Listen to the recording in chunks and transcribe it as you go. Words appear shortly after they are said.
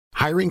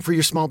Hiring for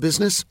your small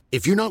business?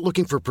 If you're not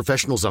looking for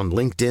professionals on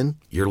LinkedIn,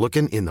 you're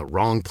looking in the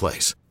wrong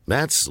place.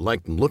 That's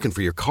like looking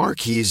for your car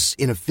keys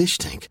in a fish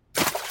tank.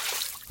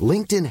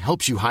 LinkedIn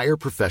helps you hire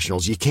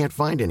professionals you can't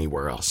find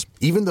anywhere else,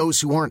 even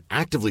those who aren't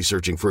actively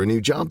searching for a new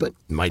job but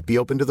might be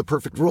open to the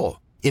perfect role.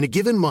 In a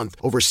given month,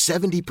 over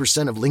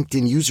 70% of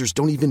LinkedIn users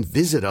don't even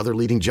visit other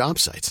leading job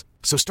sites.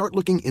 So start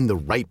looking in the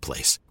right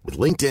place. With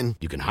LinkedIn,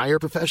 you can hire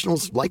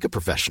professionals like a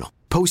professional.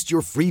 Post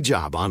your free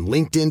job on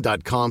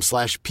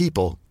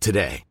linkedin.com/people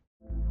today.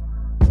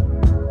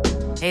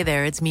 Hey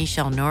there, it's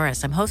Michelle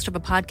Norris. I'm host of a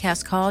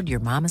podcast called Your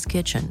Mama's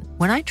Kitchen.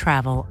 When I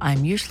travel,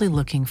 I'm usually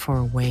looking for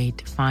a way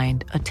to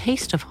find a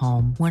taste of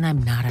home when I'm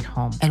not at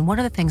home. And one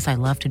of the things I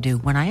love to do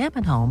when I am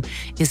at home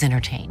is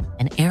entertain.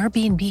 And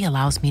Airbnb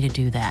allows me to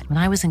do that. When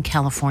I was in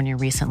California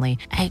recently,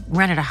 I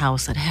rented a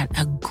house that had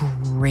a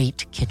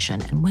great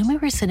kitchen. And when we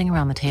were sitting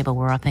around the table,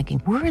 we're all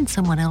thinking, we're in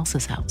someone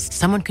else's house.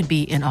 Someone could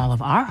be in all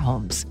of our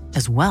homes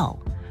as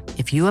well.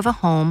 If you have a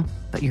home,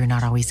 but you're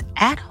not always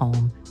at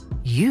home,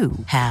 you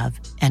have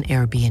an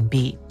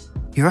Airbnb.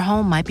 Your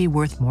home might be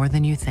worth more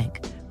than you think.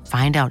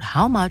 Find out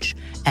how much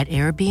at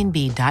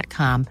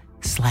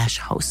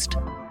airbnb.com/host.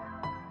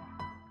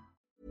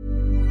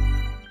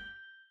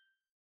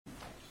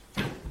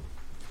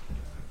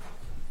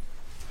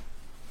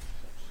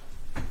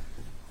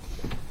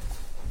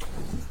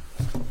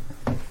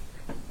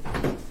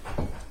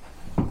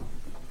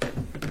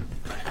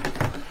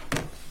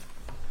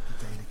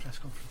 Daily press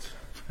conference.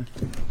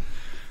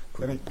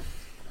 Clinton.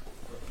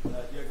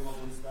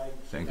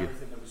 Thank you.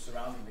 Everything that was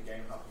surrounding the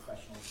game, how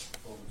professional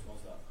performance was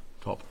that?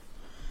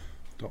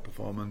 Top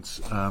performance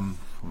from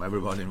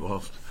everybody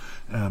involved.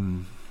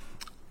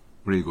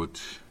 Really good.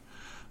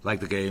 Like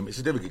the game, it's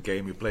a difficult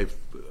game. You play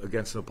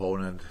against an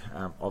opponent.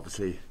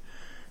 Obviously,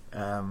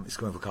 it's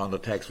going for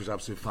counter-attacks, which is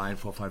absolutely fine.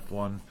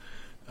 4-5-1.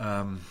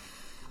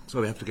 So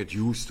we have to get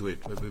used to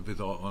it with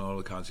on all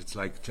accounts. It's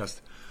like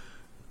just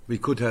we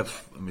could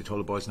have. I mean, we told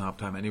the boys in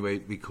halftime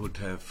anyway. We could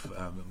have.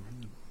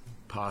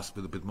 Passed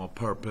with a bit more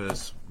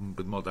purpose, a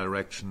bit more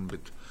direction, a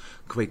bit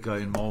quicker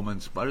in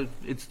moments, but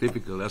it's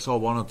difficult. I saw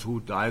one or two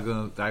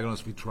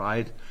diagonals we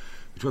tried,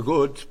 which were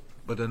good,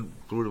 but then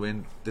through the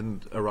wind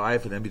didn't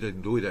arrive, and then we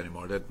didn't do it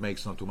anymore. That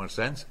makes not too much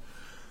sense.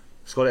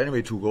 Scored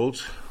anyway 2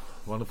 goals,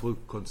 wonderful.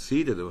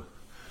 Conceded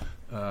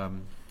a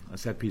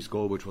set-piece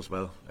goal, which was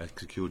well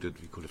executed.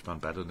 We could have done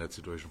better in that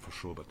situation for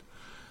sure, but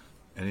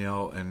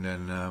anyhow, and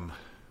then.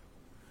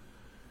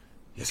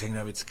 Yes, saying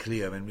that it's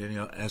clear when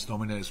as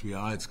dominant as we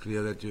are, it's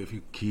clear that if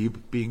you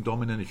keep being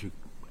dominant,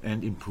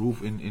 and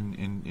improve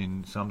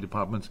in some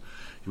departments,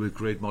 you will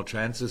create more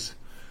chances.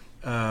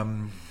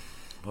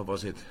 What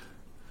was it?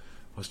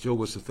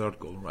 Was the third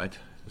goal, right?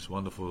 This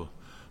wonderful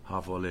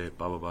half volley,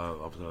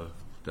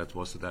 that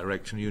was the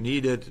direction you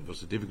needed. It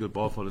was a difficult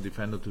ball for the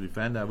defender to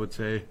defend, I would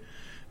say,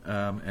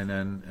 and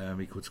then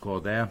we could score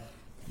there.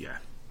 Yeah,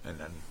 and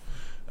then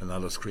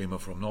another screamer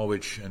from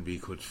Norwich, and we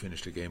could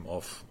finish the game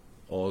off.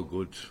 All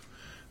good.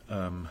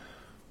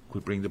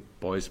 Could bring the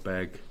boys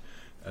back,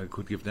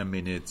 could give them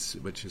minutes,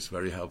 which is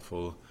very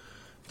helpful.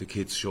 The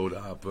kids showed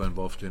up, were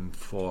involved in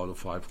 4 out of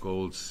 5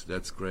 goals.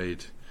 That's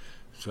great.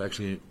 So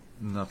actually,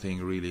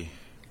 nothing really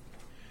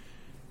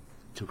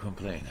to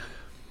complain.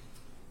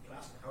 Can I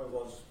ask how it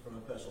was from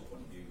a personal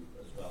point of view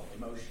as well,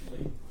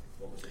 emotionally?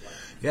 What was it like?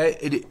 Yeah,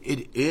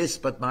 it is.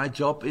 But my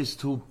job is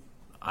to.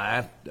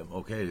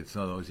 It's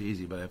not always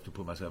easy, but I have to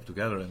put myself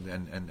together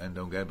and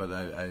don't get. But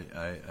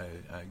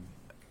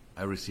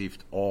I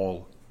received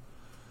all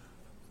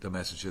the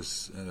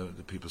messages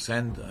the people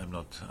send. I'm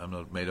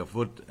not made of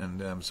wood,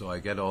 and so I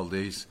get all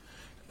these.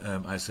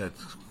 I said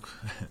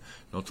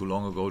not too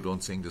long ago,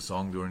 don't sing the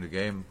song during the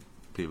game.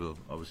 People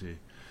obviously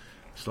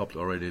stopped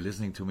already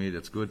listening to me.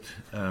 That's good.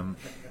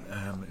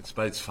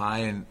 It's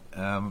fine.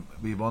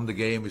 We won the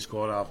game. We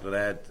scored after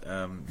that.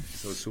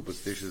 So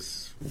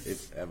superstitious,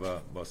 if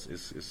ever,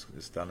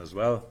 is done as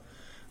well.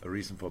 A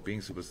reason for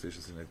being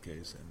superstitious in that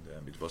case,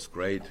 and it was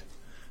great.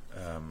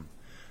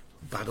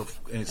 But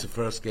it's the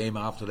first game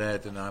after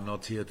that, and I'm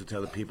not here to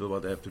tell the people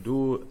what they have to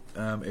do.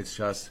 It's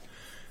just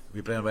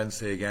we play on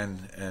Wednesday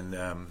again, and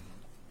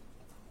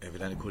if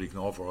then could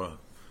ignore for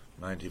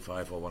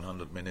 95 or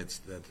 100 minutes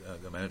that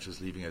the manager's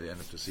leaving at the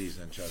end of the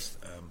season, and just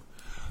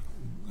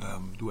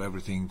do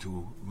everything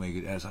to make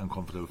it as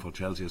uncomfortable for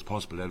Chelsea as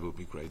possible. That would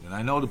be great. And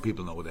I know the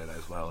people know that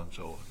as well, and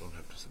so I don't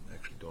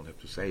have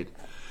to say it.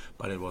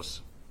 But it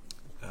was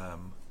a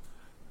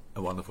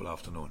wonderful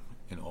afternoon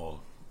in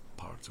all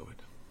parts of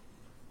it.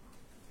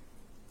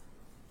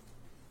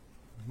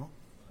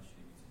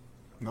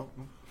 No.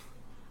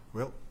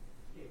 Will?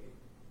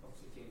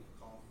 Obviously, James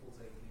McConnell, full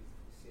taking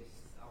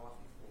assists. I'll ask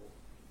you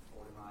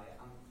for him.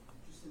 And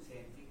just in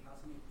terms of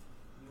Academy,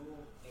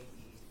 your 8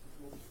 years,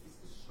 is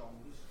the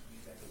strongest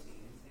you've ever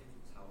seen in terms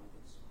of talent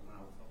that's coming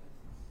out of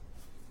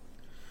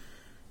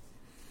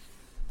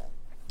it?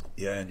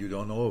 Yeah, and you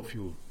don't know if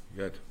you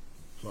yet,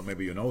 so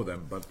maybe you know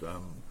them, but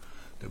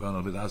they were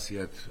not with us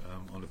yet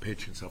on the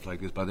pitch and stuff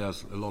like this. But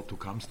there's a lot to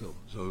come still.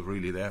 So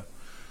really there.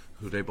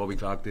 Today Bobby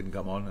Clark didn't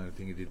come on. I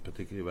think he did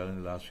particularly well in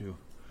the last few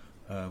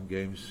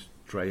games.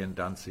 Trey and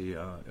Dancy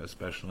are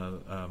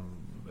special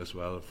as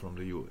well from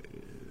the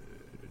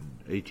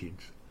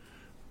U18s.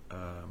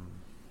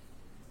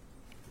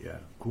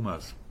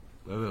 Kumas.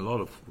 There are a lot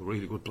of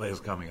really good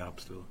players coming up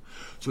still.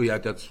 So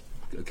that's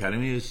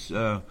academy is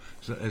a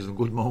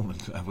good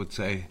moment, I would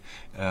say,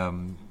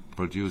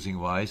 producing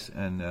wise,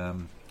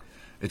 and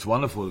it's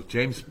wonderful.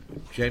 James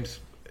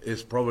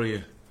is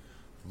probably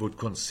would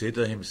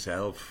consider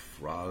himself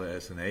rather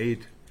as an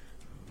 8,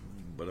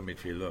 but a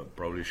midfielder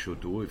probably should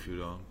do if you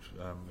don't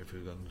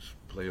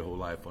play your whole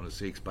life on a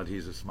 6. But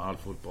he's a smart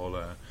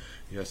footballer.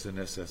 He has the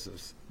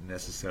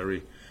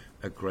necessary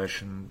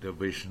aggression, the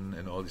vision,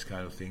 and all these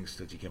kind of things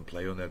that he can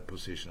play on that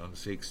position on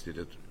 6. Did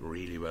it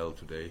really well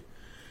today.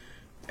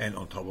 And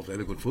on top of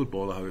that, a good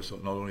footballer, how we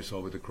not only saw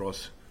with the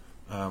cross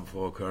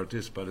for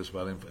Curtis, but as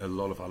well in a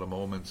lot of other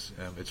moments.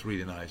 It's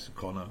really nice.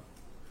 Connor,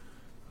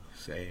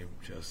 same,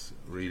 just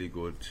really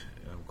good.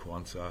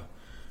 Kwanzaa,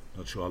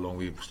 not sure how long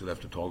we still have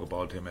to talk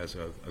about him as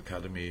an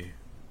academy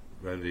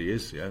ready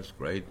is. Yes,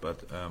 great,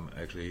 but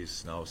actually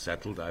he's now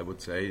settled, I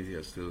would say. He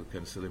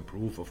can still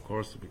improve, of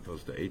course,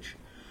 because the age.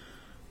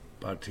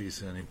 But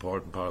he's an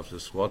important part of the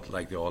squad,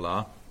 like they all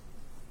are.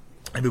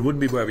 And we wouldn't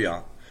be where we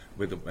are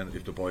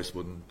if the boys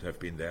wouldn't have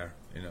been there.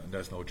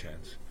 There's no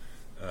chance.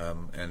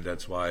 And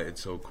that's why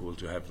it's so cool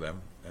to have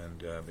them.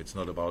 And it's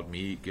not about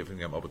me giving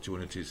them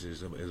opportunities.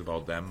 It's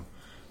about them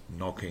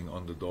knocking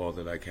on the door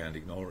that I can't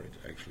ignore it,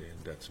 actually.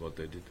 And that's what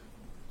they did.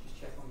 Just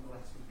check on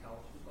Alexis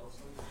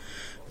also.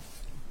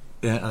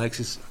 Yeah,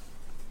 Alexis,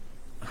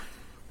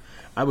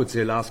 I would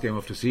say last game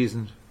of the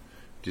season,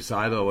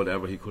 decider or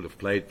whatever, he could have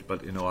played,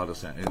 but in all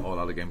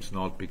other games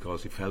not,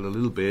 because he felt a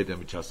little bit, and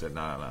we just said,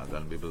 nah,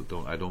 then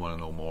I don't want to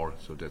know more.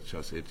 So that's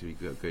just it. We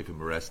gave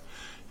him a rest.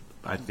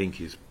 I think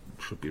he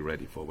should be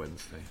ready for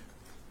Wednesday.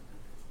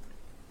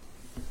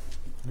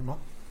 Any more?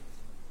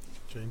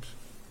 James?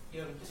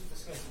 Yeah, just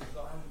discussing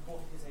how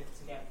important is it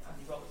to get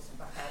Andy Robertson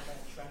back out there,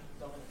 Trent,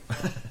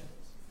 Dominic?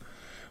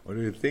 What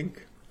do you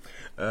think?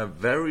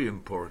 Very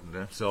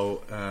important.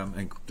 So,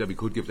 and that we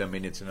could give them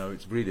minutes.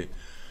 It's really.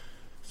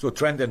 So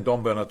Trent and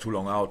Dom were not too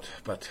long out,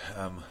 but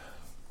I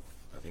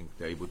think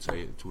they would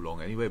say too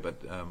long anyway.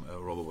 But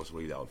Robert was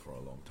really out for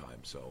a long time.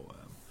 So,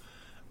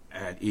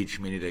 and each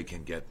minute they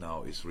can get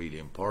now is really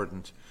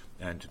important.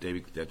 And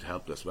today that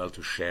helped as well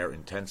to share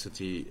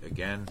intensity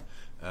again.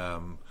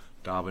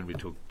 Darwin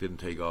didn't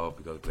take off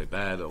because he played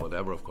bad or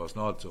whatever. Of course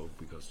not. So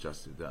because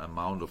just the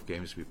amount of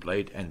games we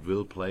played and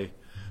will play,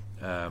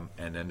 and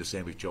then the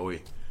same with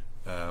Joey.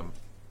 And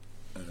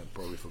I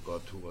probably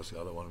forgot who was the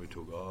other one we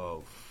took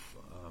off.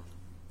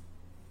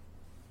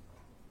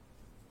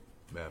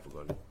 I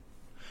forgot it.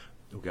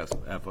 Who cares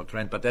for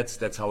Trent? But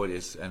that's how it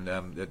is. And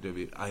who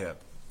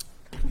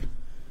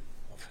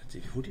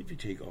did we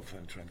take off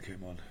when Trent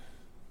came on?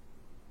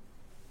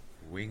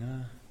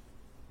 Winger?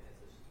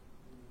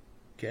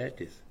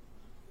 Curtis.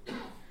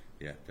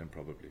 Yeah, then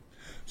probably.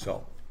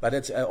 So, but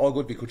that's all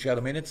good. We could share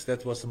the minutes.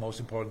 That was the most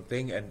important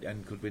thing,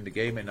 and could win the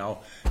game. And now,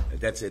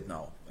 that's it.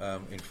 Now,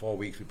 in 4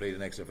 weeks we play the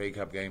next FA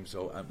Cup game.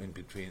 So in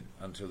between,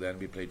 until then,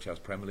 we play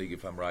just Premier League,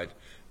 if I'm right.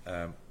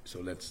 So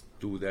let's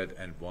do that,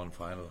 and one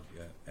final.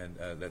 Yeah, and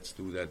let's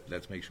do that.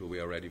 Let's make sure we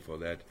are ready for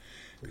that,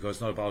 because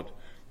it's not about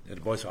the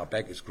boys are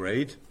back is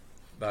great,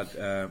 but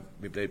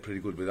we played pretty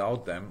good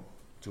without them,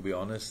 to be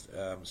honest.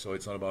 So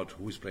it's not about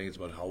who's playing, it's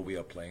about how we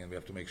are playing, and we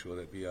have to make sure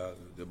that we are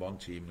the one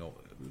team. No,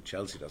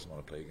 Chelsea doesn't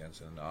want to play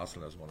against, and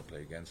Arsenal doesn't want to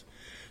play against.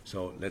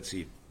 So let's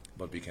see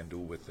what we can do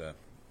with the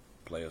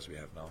players we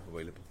have now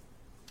available.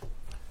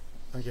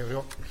 Thank you,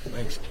 everyone.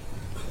 Thanks.